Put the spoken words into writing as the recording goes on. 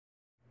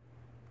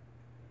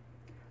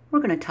We're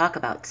going to talk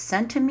about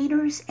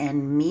centimeters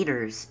and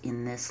meters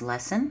in this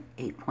lesson,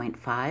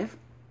 8.5.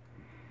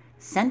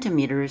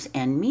 Centimeters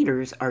and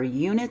meters are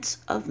units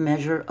of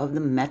measure of the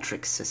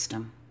metric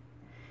system.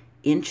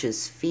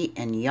 Inches, feet,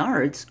 and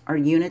yards are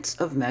units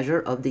of measure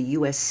of the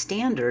U.S.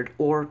 standard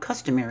or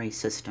customary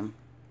system.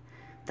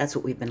 That's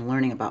what we've been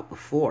learning about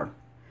before.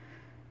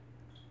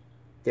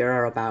 There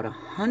are about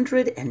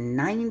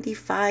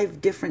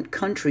 195 different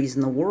countries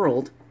in the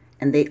world,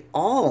 and they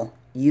all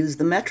use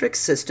the metric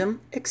system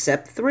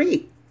except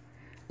 3: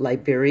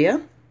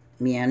 Liberia,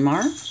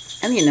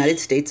 Myanmar, and the United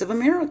States of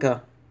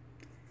America.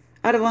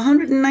 Out of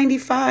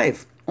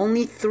 195,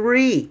 only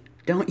 3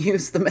 don't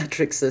use the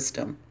metric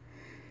system,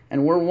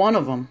 and we're one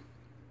of them.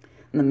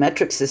 And the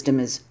metric system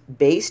is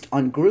based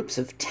on groups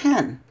of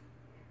 10.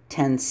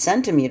 10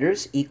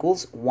 centimeters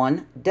equals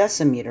 1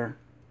 decimeter.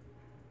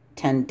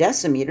 10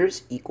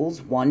 decimeters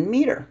equals 1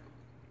 meter.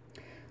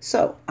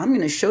 So I'm going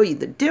to show you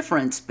the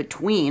difference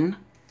between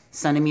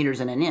centimeters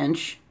in an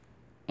inch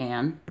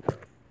and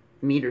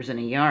meters in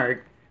a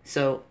yard.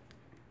 So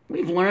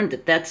we've learned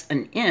that that's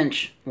an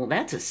inch. Well,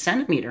 that's a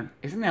centimeter.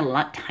 Isn't that a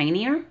lot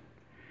tinier?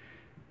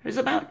 There's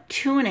about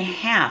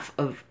 2.5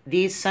 of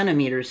these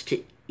centimeters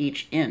to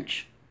each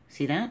inch.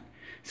 See that?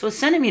 So a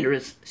centimeter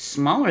is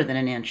smaller than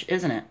an inch,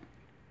 isn't it?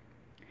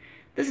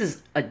 This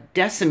is a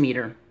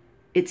decimeter.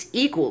 It's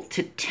equal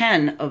to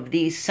 10 of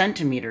these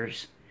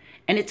centimeters.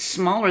 And it's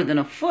smaller than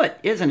a foot,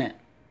 isn't it?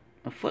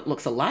 A foot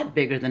looks a lot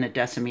bigger than a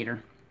decimeter.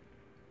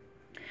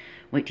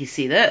 Wait till you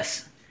see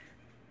this.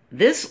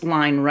 This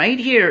line right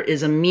here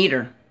is a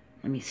meter.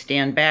 Let me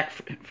stand back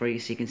for you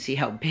so you can see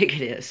how big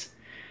it is.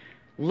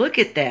 Look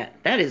at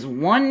that. That is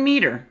 1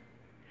 meter.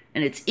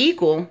 And it's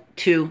equal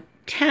to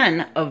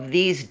 10 of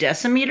these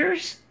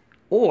decimeters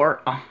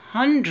or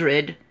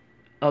 100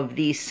 of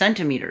these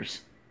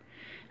centimeters.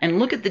 And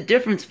look at the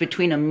difference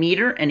between a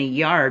meter and a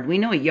yard. We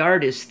know a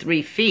yard is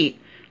 3 feet.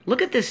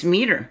 Look at this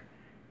meter.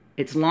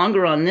 It's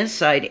longer on this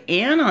side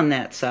and on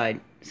that side.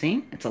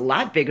 See? It's a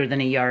lot bigger than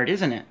a yard,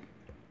 isn't it?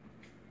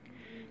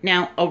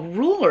 Now, a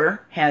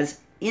ruler has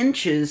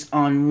inches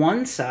on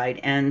one side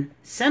and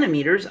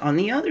centimeters on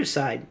the other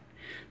side.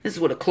 This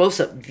is what a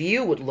close-up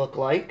view would look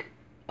like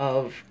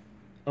of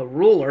a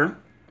ruler.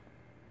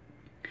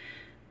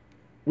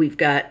 We've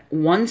got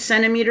 1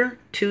 centimeter,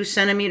 2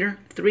 centimeter,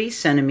 3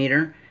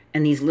 centimeter,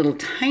 and these little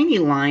tiny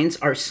lines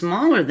are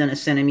smaller than a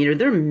centimeter.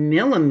 They're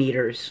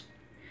millimeters.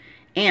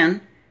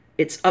 And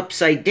it's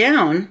upside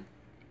down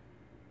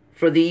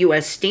for the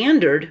U.S.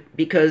 standard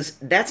because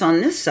that's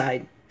on this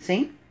side.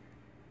 See?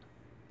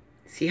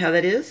 See how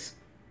that is?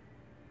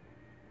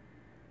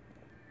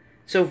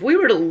 So if we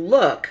were to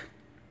look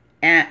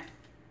at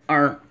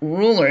our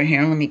ruler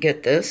here, let me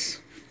get this,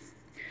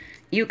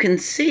 you can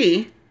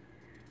see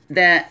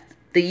that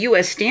the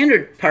U.S.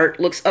 standard part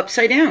looks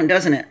upside down,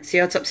 doesn't it? See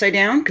how it's upside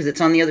down? Because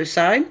it's on the other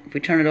side. If we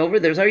turn it over,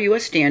 there's our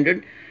U.S.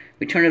 standard.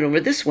 We turn it over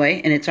this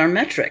way, and it's our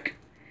metric.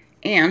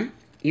 And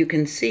you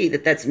can see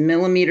that that's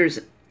millimeters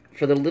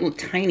for the little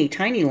tiny,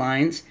 tiny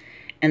lines.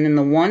 And then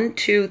the 1,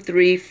 2,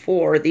 3,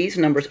 4, these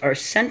numbers are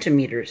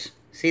centimeters.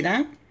 See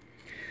that?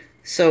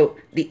 So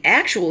the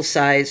actual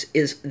size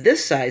is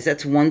this size.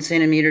 That's 1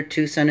 centimeter,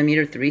 2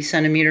 centimeter, 3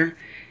 centimeter.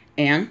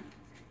 And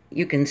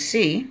you can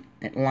see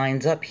it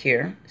lines up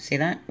here. See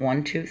that?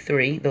 1, 2,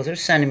 3. Those are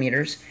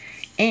centimeters.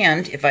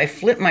 And if I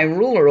flip my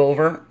ruler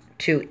over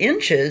to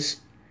inches,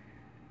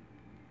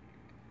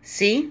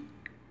 see?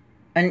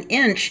 An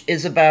inch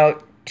is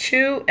about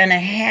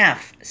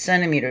 2.5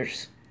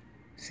 centimeters.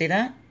 See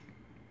that?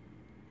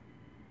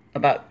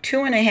 About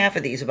 2.5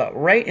 of these, about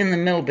right in the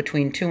middle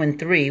between 2 and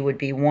 3 would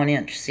be 1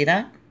 inch. See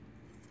that?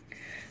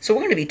 So we're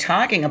going to be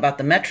talking about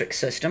the metric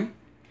system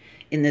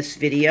in this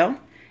video,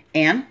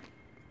 and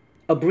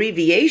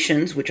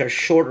abbreviations, which are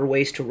shorter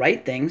ways to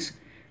write things.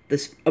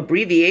 This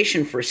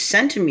abbreviation for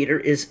centimeter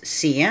is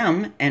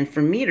cm, and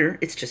for meter,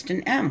 it's just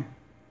an m.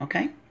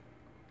 Okay?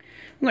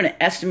 I'm going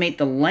to estimate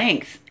the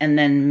length and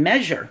then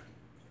measure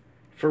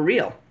for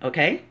real,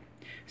 okay?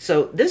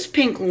 So this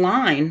pink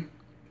line,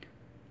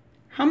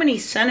 how many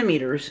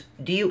centimeters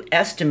do you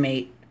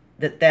estimate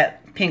that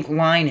that pink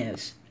line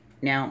is?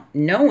 Now,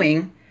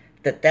 knowing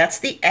that that's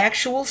the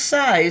actual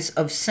size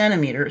of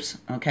centimeters,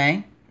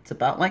 okay? It's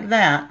about like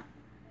that.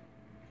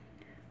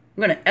 I'm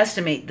going to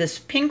estimate this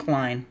pink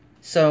line.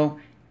 So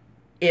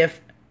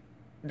if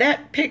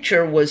that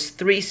picture was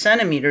 3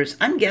 centimeters,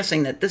 I'm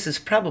guessing that this is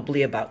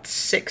probably about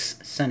 6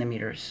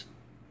 centimeters.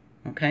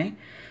 Okay?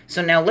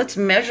 So now let's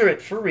measure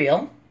it for real.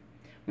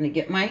 I'm going to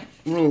get my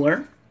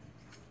ruler,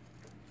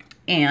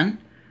 and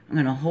I'm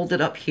going to hold it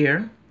up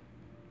here.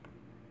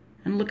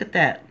 And look at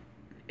that.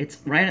 It's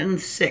right on the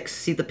 6.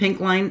 See, the pink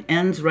line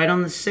ends right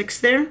on the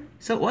 6 there?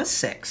 So it was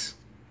 6.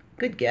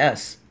 Good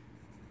guess.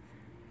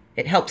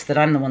 It helps that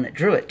I'm the one that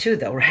drew it too,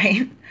 though,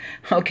 right?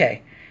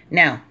 Okay.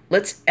 Now,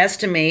 let's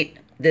estimate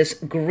this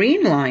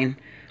green line.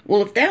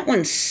 Well, if that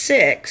one's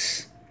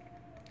 6,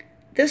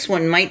 this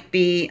one might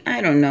be, I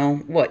don't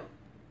know, what,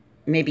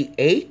 maybe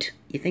 8?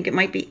 You think it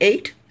might be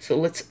 8? So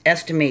let's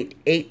estimate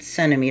 8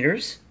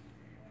 centimeters.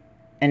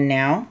 And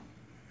now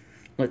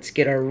let's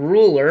get our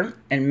ruler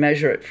and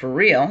measure it for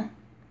real.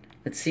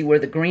 Let's see where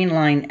the green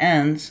line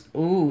ends.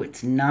 Ooh,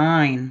 it's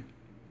 9.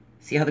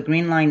 See how the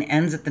green line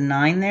ends at the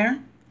 9 there?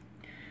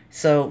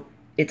 So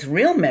its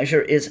real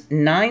measure is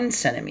 9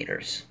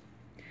 centimeters.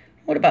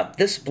 What about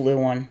this blue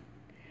one?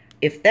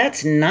 If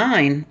that's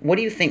 9, what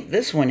do you think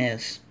this one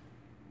is?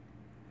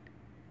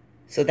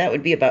 So that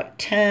would be about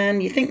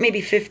 10. You think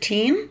maybe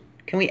 15?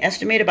 Can we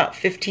estimate about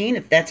 15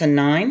 if that's a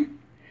 9?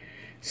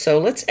 So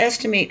let's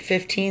estimate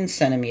 15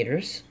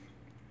 centimeters.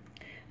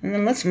 And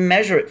then let's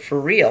measure it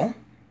for real.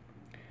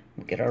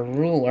 We'll get our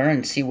ruler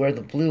and see where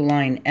the blue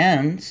line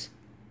ends.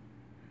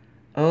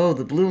 Oh,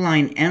 the blue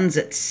line ends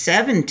at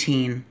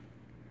 17.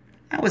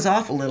 I was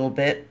off a little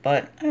bit,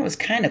 but I was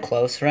kind of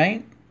close,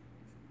 right?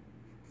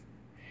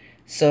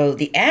 So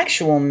the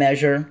actual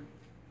measure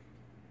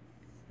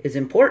is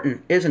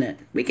important, isn't it?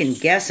 We can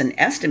guess and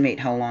estimate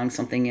how long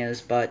something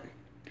is, but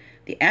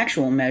the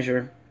actual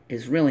measure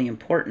is really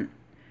important.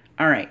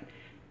 All right,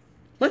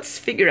 let's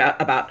figure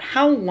out about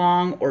how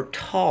long or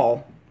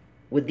tall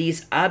would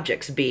these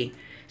objects be.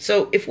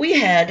 So if we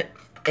had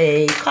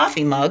a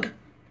coffee mug,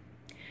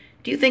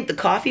 do you think the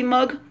coffee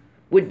mug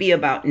would be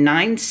about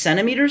 9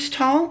 centimeters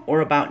tall or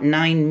about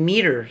 9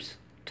 meters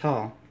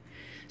tall?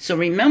 So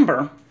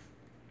remember,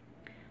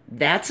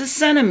 that's a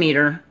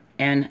centimeter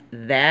and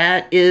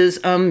that is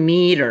a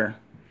meter.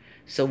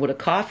 So would a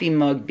coffee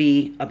mug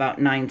be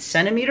about 9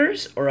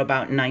 centimeters or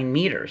about 9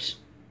 meters?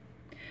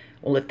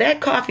 Well, if that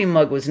coffee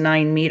mug was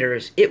 9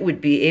 meters, it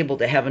would be able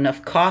to have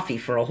enough coffee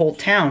for a whole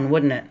town,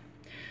 wouldn't it?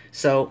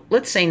 So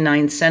let's say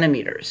 9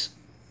 centimeters.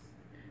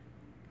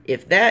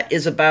 If that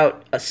is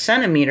about a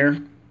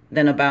centimeter,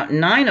 then about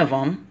 9 of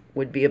them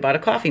would be about a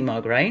coffee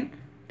mug, right?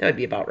 That would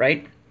be about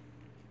right.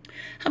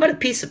 How about a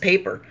piece of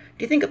paper?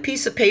 Do you think a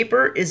piece of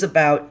paper is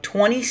about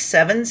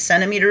 27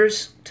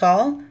 centimeters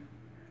tall?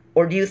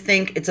 Or do you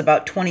think it's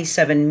about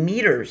 27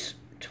 meters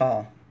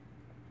tall?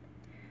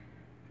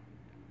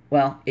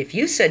 Well, if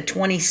you said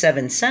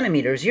 27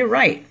 centimeters, you're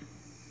right.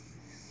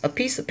 A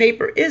piece of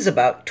paper is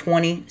about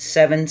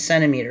 27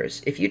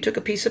 centimeters. If you took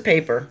a piece of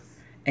paper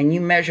and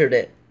you measured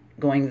it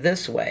going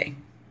this way,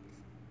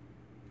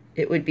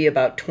 it would be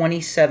about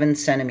 27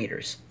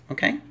 centimeters,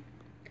 okay?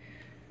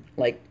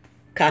 Like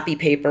copy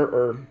paper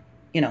or,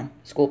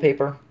 school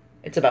paper,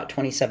 it's about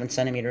 27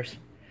 centimeters.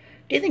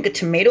 Do you think a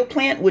tomato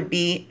plant would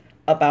be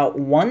about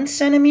 1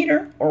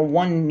 centimeter or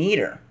 1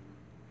 meter?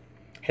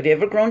 Have you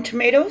ever grown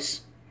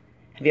tomatoes?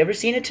 Have you ever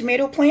seen a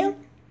tomato plant?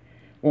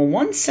 Well,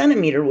 1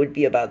 centimeter would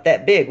be about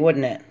that big,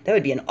 wouldn't it? That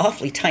would be an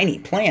awfully tiny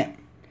plant.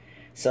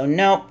 So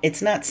no,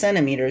 it's not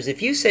centimeters.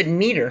 If you said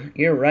meter,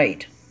 you're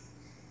right.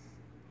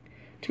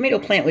 Tomato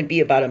plant would be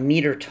about a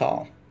meter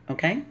tall,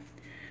 okay?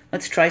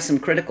 Let's try some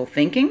critical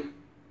thinking.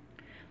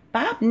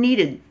 Bob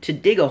needed to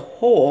dig a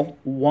hole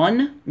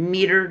 1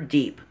 meter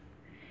deep.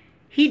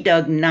 He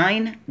dug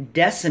 9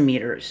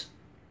 decimeters.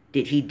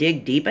 Did he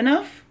dig deep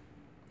enough?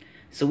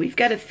 So we've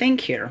got to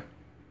think here.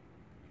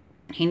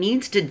 He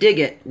needs to dig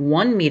it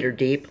 1 meter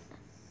deep,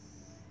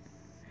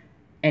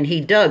 and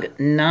he dug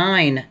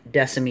 9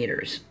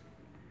 decimeters.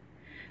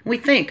 We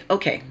think,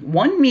 okay,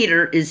 1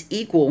 meter is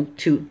equal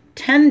to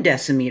 10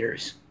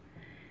 decimeters.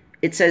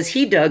 It says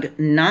he dug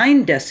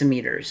 9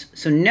 decimeters.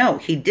 So no,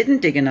 he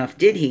didn't dig enough,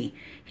 did he?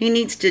 He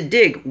needs to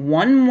dig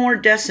 1 more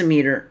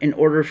decimeter in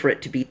order for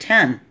it to be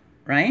 10,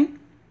 right?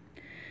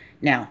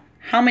 Now,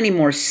 how many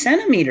more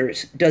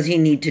centimeters does he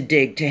need to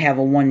dig to have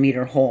a 1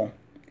 meter hole?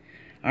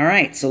 All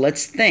right, so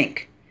let's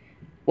think.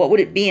 What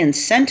would it be in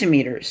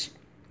centimeters?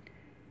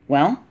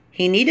 Well,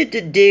 he needed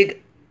to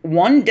dig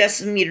 1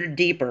 decimeter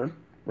deeper,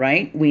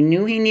 right? We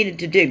knew he needed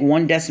to dig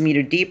 1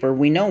 decimeter deeper.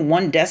 We know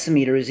 1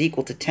 decimeter is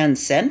equal to 10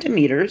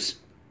 centimeters.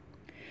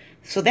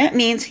 So that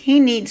means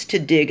he needs to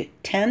dig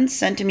 10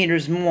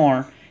 centimeters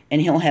more,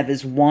 and he'll have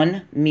his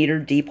 1 meter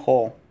deep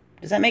hole.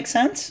 Does that make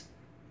sense?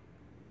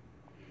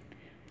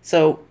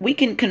 So we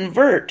can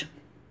convert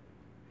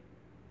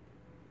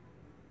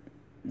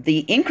the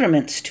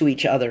increments to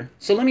each other.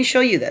 So let me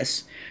show you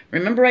this.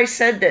 Remember I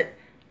said that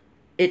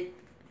it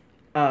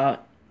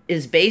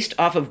is based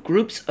off of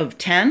groups of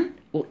 10?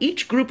 Well,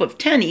 each group of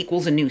 10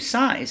 equals a new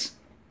size.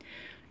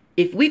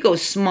 If we go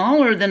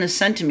smaller than a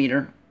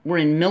centimeter, we're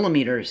in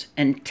millimeters,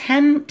 and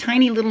 10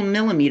 tiny little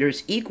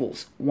millimeters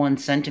equals 1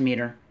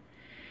 centimeter.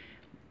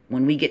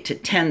 When we get to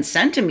 10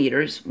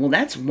 centimeters, well,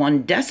 that's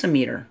 1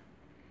 decimeter.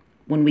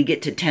 When we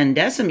get to 10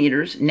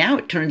 decimeters, now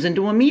it turns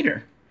into a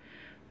meter.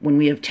 When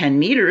we have 10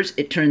 meters,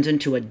 it turns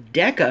into a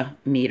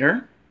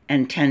decameter,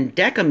 and 10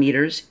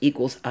 decameters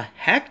equals a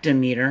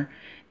hectometer,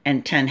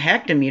 and 10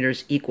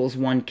 hectometers equals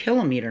 1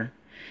 kilometer.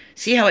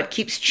 See how it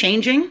keeps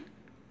changing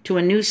to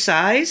a new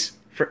size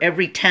for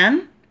every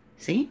 10?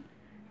 See?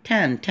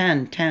 10,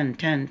 10, 10,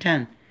 10,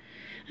 10.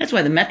 That's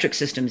why the metric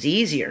system's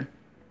easier.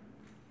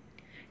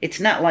 It's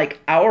not like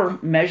our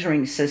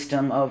measuring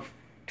system of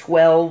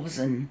 12s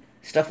and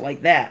stuff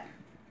like that.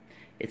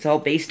 It's all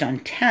based on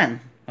 10,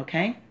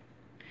 okay?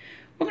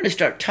 We're going to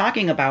start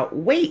talking about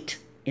weight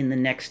in the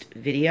next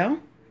video,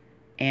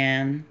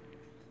 and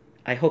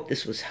I hope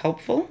this was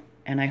helpful,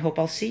 and I hope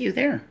I'll see you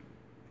there.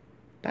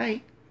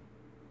 Bye.